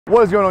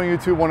What is going on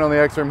YouTube? One on the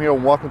Xram here,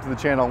 and welcome to the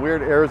channel. We're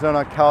at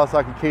Arizona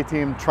Kawasaki KT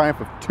team Triumph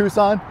of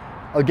Tucson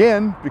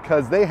again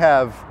because they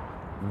have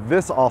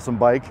this awesome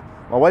bike.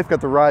 My wife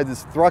got to ride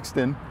this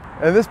Thruxton,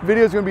 and this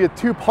video is going to be a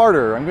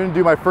two-parter. I'm going to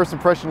do my first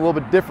impression a little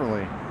bit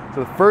differently.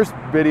 So the first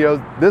video,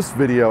 this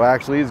video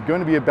actually, is going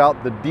to be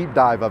about the deep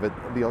dive of it,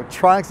 the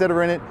electronics that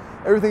are in it,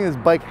 everything this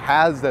bike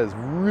has that is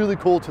really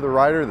cool to the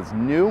rider, that's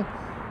new.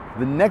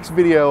 The next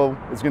video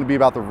is going to be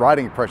about the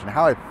riding impression,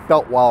 how I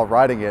felt while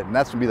riding it, and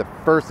that's going to be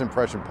the first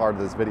impression part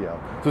of this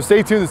video. So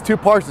stay tuned, there's two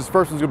parts. This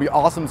first one's going to be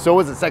awesome, so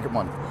is the second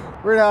one.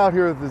 We're now out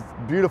here with this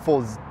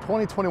beautiful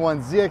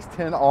 2021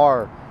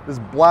 ZX-10R. This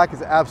black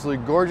is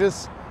absolutely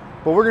gorgeous,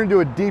 but we're going to do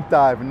a deep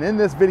dive, and in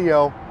this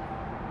video,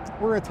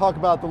 we're going to talk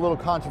about the little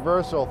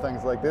controversial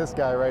things like this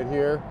guy right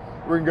here.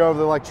 We're going to go over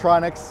the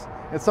electronics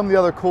and some of the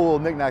other cool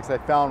knickknacks I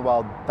found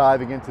while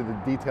diving into the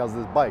details of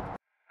this bike.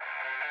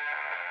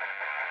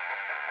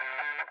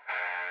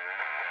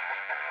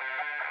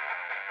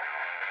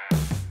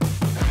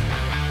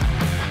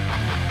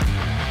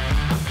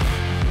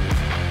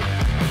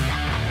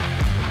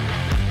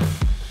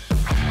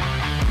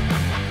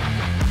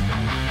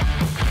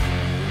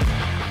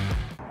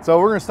 So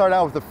we're gonna start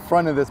out with the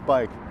front of this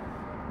bike.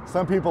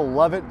 Some people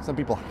love it, some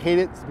people hate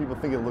it, some people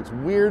think it looks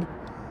weird.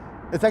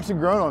 It's actually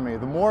grown on me.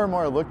 The more and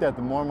more I looked at it,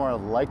 the more and more I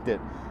liked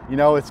it. You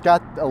know, it's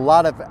got a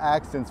lot of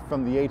accents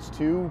from the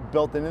H2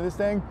 built into this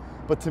thing,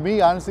 but to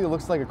me, honestly, it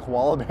looks like a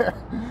koala bear.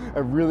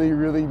 A really,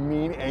 really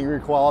mean, angry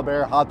koala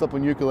bear hopped up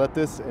on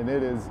eucalyptus, and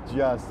it is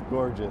just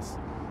gorgeous.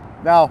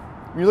 Now,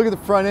 when you look at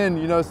the front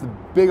end, you notice the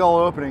big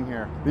old opening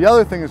here. The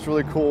other thing that's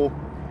really cool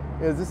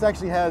is this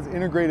actually has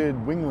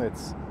integrated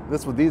winglets.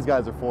 This is what these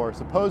guys are for.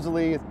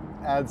 Supposedly it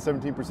adds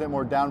 17%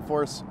 more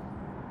downforce.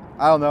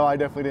 I don't know, I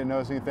definitely didn't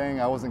notice anything.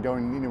 I wasn't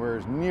going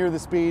anywhere near the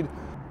speed.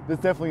 This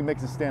definitely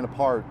makes it stand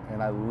apart,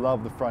 and I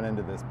love the front end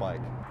of this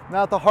bike.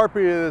 Now, at the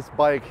heartbeat of this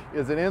bike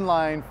is an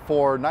inline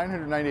 4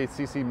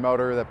 998cc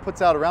motor that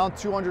puts out around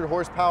 200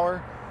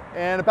 horsepower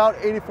and about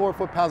 84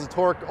 foot-pounds of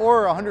torque,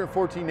 or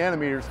 114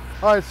 nanometers.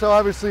 All right, so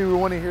obviously we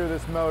want to hear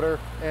this motor,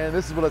 and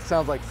this is what it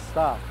sounds like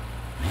stop.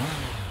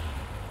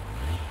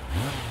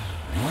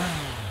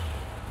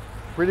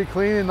 Pretty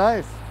clean and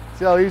nice.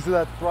 See how easy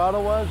that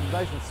throttle was? It's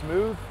nice and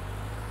smooth.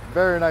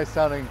 Very nice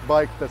sounding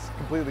bike that's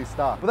completely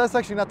stock. But that's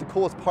actually not the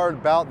coolest part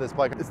about this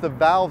bike. It's the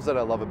valves that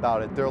I love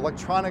about it. They're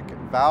electronic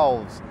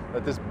valves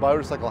that this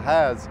motorcycle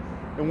has.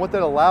 And what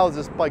that allows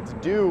this bike to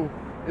do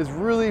is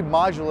really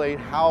modulate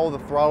how the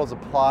throttle is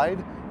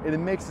applied, and it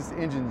makes this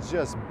engine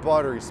just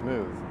buttery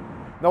smooth.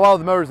 Now, while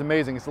the motor is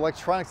amazing, it's the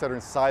electronics that are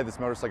inside this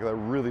motorcycle that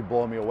really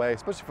blow me away,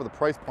 especially for the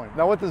price point.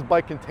 Now, what this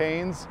bike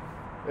contains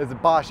is a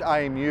Bosch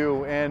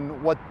IMU,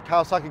 and what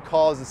Kawasaki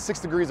calls the 6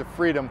 degrees of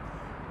freedom.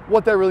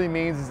 What that really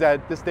means is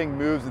that this thing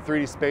moves in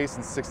 3D space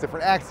in 6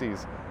 different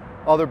axes.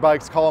 Other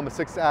bikes call them a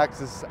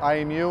 6-axis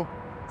IMU,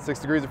 6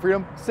 degrees of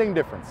freedom, same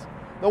difference.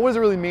 Now, what does it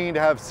really mean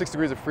to have 6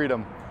 degrees of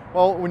freedom?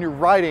 Well, when you're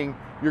riding,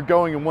 you're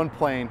going in one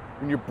plane.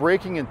 When you're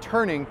braking and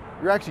turning,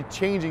 you're actually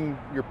changing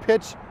your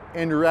pitch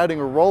and you're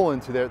adding a roll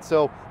into that.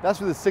 So that's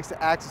where the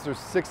 6-axis or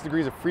 6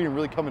 degrees of freedom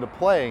really come into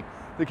play.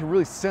 They can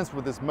really sense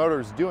what this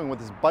motor is doing, what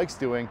this bike's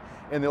doing,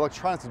 and the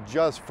electronics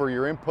adjust for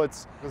your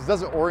inputs. It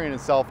doesn't orient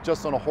itself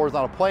just on a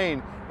horizontal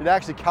plane. It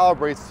actually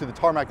calibrates to the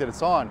tarmac that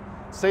it's on.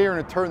 Say you're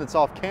in a turn that's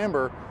off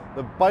camber,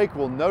 the bike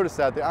will notice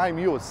that, the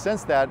IMU will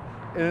sense that,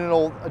 and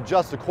it'll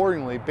adjust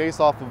accordingly based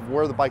off of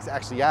where the bike's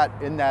actually at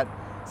in that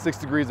 6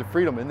 degrees of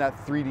freedom, in that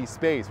 3D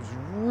space, which is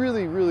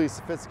really, really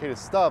sophisticated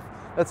stuff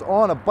that's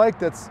on a bike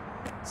that's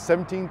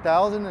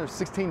 17,000 or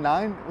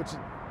 16,900, which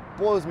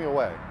blows me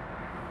away.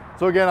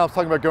 So again, I was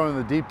talking about going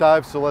to the deep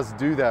dive, so let's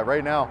do that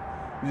right now.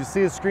 You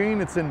see the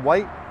screen, it's in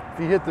white. If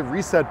you hit the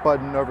reset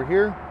button over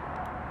here,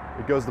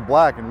 it goes to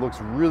black and it looks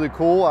really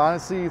cool.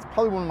 Honestly, it's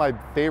probably one of my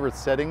favorite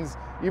settings.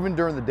 Even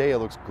during the day, it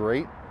looks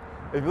great.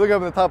 If you look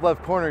up in the top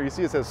left corner, you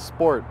see it says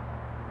Sport.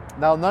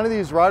 Now, none of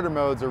these rider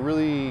modes are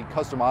really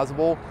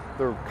customizable.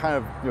 They're kind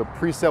of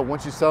preset.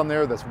 Once you set them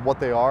there, that's what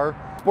they are.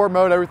 Sport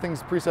mode,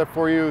 everything's preset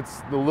for you.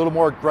 It's a little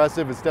more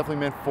aggressive. It's definitely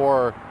meant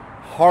for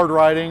hard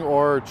riding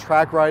or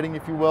track riding,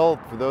 if you will.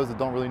 For those that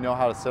don't really know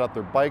how to set up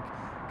their bike,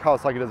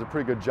 Kawasaki does a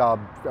pretty good job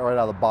right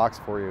out of the box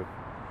for you.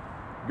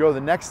 You go to the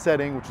next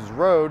setting, which is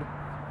road,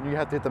 and you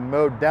have to hit the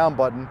mode down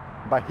button.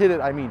 By hit it,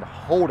 I mean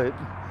hold it.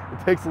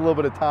 It takes a little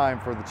bit of time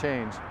for the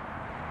change.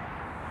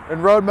 In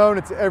road mode,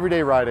 it's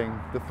everyday riding.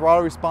 The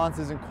throttle response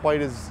isn't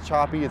quite as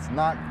choppy. It's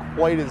not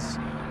quite as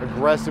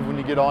aggressive when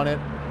you get on it.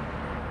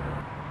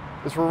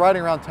 It's for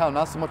riding around town,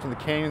 not so much on the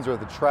canyons or at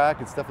the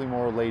track. It's definitely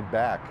more laid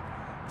back.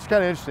 It's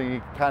kind of interesting.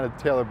 You kind of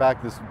tailor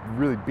back this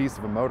really beast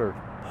of a motor.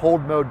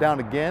 Hold mode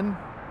down again.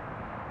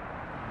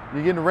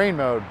 You get into rain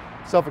mode,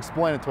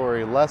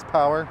 self-explanatory, less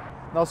power.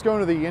 Now let's go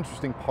into the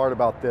interesting part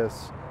about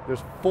this.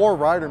 There's 4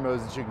 rider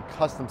modes that you can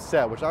custom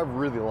set, which I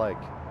really like.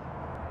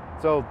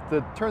 So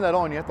to turn that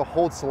on, you have to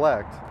hold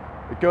select.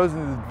 It goes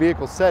into the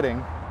vehicle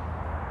setting,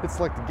 hit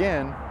select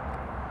again.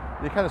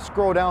 You kind of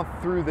scroll down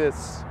through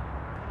this,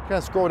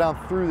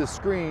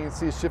 screen,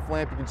 see a shift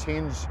lamp. You can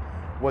change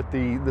what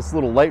this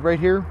little light right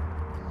here.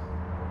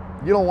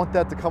 you don't want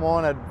that to come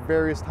on at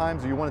various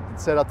times, or you want it to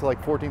set up to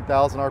like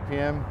 14,000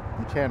 RPM,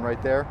 you can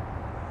right there.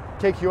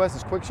 KQS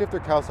is quick shifter,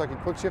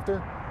 Kawasaki quick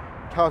shifter.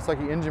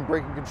 Kawasaki engine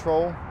braking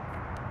control.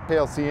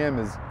 KLCM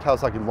is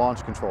Kawasaki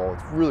launch control.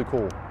 It's really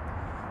cool.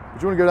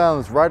 But you want to go down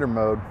this rider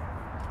mode,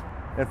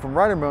 and from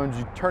rider mode,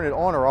 you turn it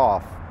on or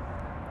off.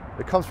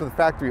 It comes from the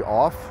factory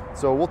off,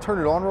 so we'll turn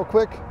it on real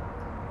quick.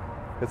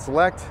 Hit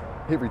select,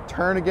 hit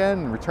return again,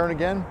 and return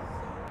again.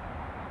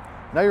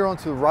 Now you're on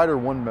to rider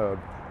 1 mode.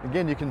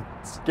 Again, you can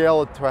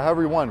scale it to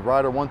however you want,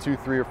 rider 1, 2,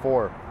 3, or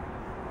 4.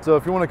 So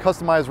if you want to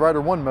customize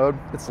rider 1 mode,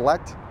 hit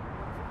select.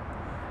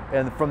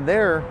 And from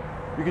there,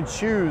 you can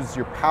choose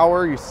your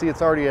power. You see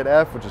it's already at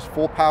F, which is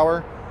full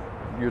power.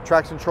 Your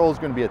traction control is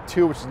going to be at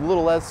 2, which is a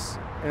little less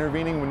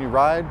intervening when you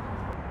ride.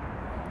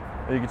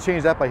 And you can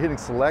change that by hitting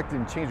select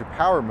and change your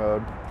power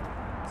mode.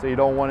 So you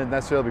don't want it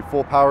necessarily to be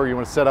full power. You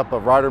want to set up a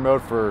rider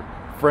mode for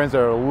friends that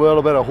are a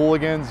little bit of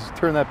hooligans. Just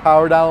turn that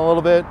power down a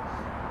little bit.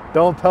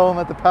 Don't tell them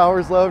that the power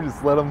is low.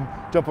 Just let them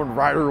jump on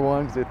rider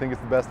 1 because they think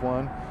it's the best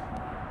one.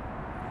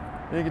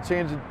 And you can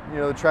change,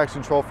 the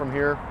traction control from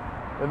here,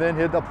 and then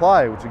hit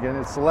apply, which again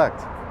is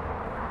select.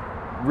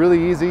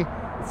 Really easy.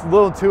 It's a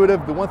little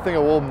intuitive. The one thing I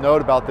will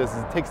note about this is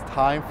it takes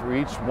time for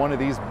each one of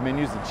these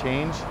menus to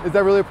change. Is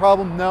that really a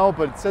problem? No,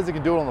 but it says it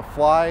can do it on the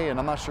fly, and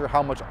I'm not sure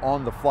how much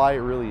on the fly it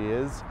really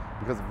is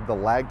because of the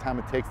lag time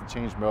it takes to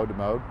change mode to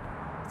mode.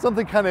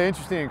 Something kind of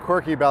interesting and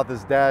quirky about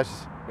this dash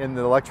and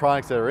the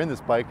electronics that are in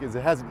this bike is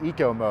it has an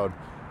eco mode,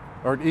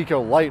 or an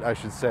eco light, I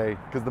should say,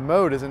 because the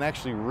mode isn't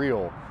actually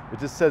real. It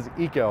just says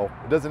eco.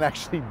 It doesn't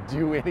actually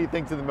do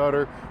anything to the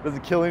motor. It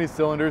doesn't kill any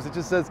cylinders. It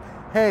just says,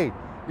 hey,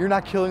 you're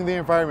not killing the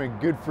environment,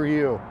 good for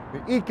you.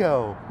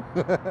 Eco.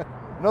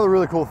 Another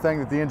really cool thing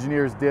that the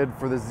engineers did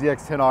for the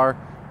ZX-10R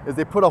is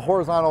they put a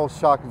horizontal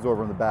shock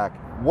absorber in the back.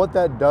 What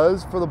that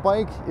does for the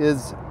bike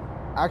is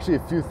actually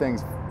a few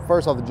things.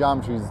 First off, the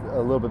geometry is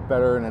a little bit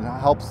better and it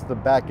helps the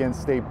back end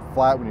stay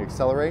flat when you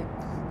accelerate.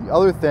 The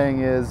other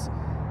thing is,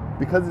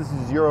 because this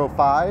is Euro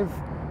 5,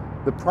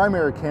 the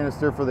primary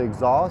canister for the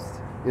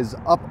exhaust is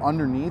up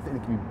underneath and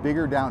it can be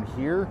bigger down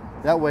here.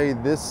 That way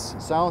this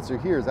silencer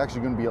here is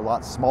actually going to be a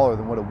lot smaller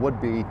than what it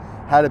would be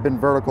had it been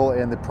vertical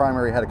and the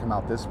primary had to come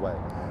out this way.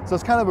 So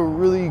it's kind of a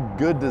really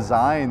good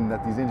design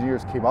that these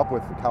engineers came up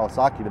with for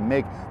Kawasaki to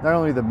make not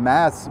only the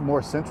mass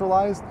more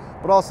centralized,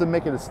 but also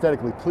make it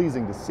aesthetically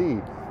pleasing to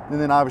see.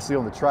 And then obviously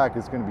on the track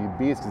it's going to be a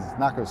beast because it's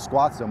not going to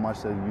squat so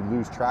much that you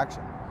lose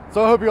traction.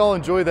 So I hope you all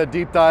enjoyed that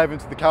deep dive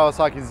into the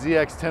Kawasaki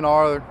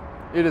ZX-10R.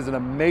 It is an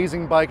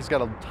amazing bike. It's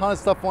got a ton of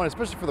stuff on it,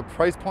 especially for the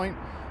price point.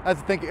 I have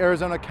to thank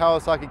Arizona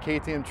Kawasaki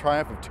KTM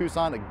Triumph of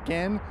Tucson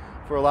again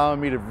for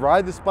allowing me to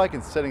ride this bike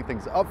and setting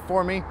things up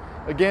for me.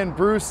 Again,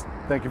 Bruce,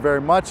 thank you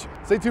very much.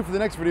 Stay tuned for the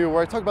next video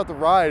where I talk about the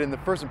ride and the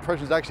first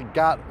impressions I actually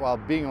got while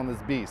being on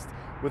this beast.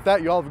 With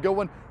that, you all have a good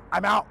one.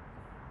 I'm out.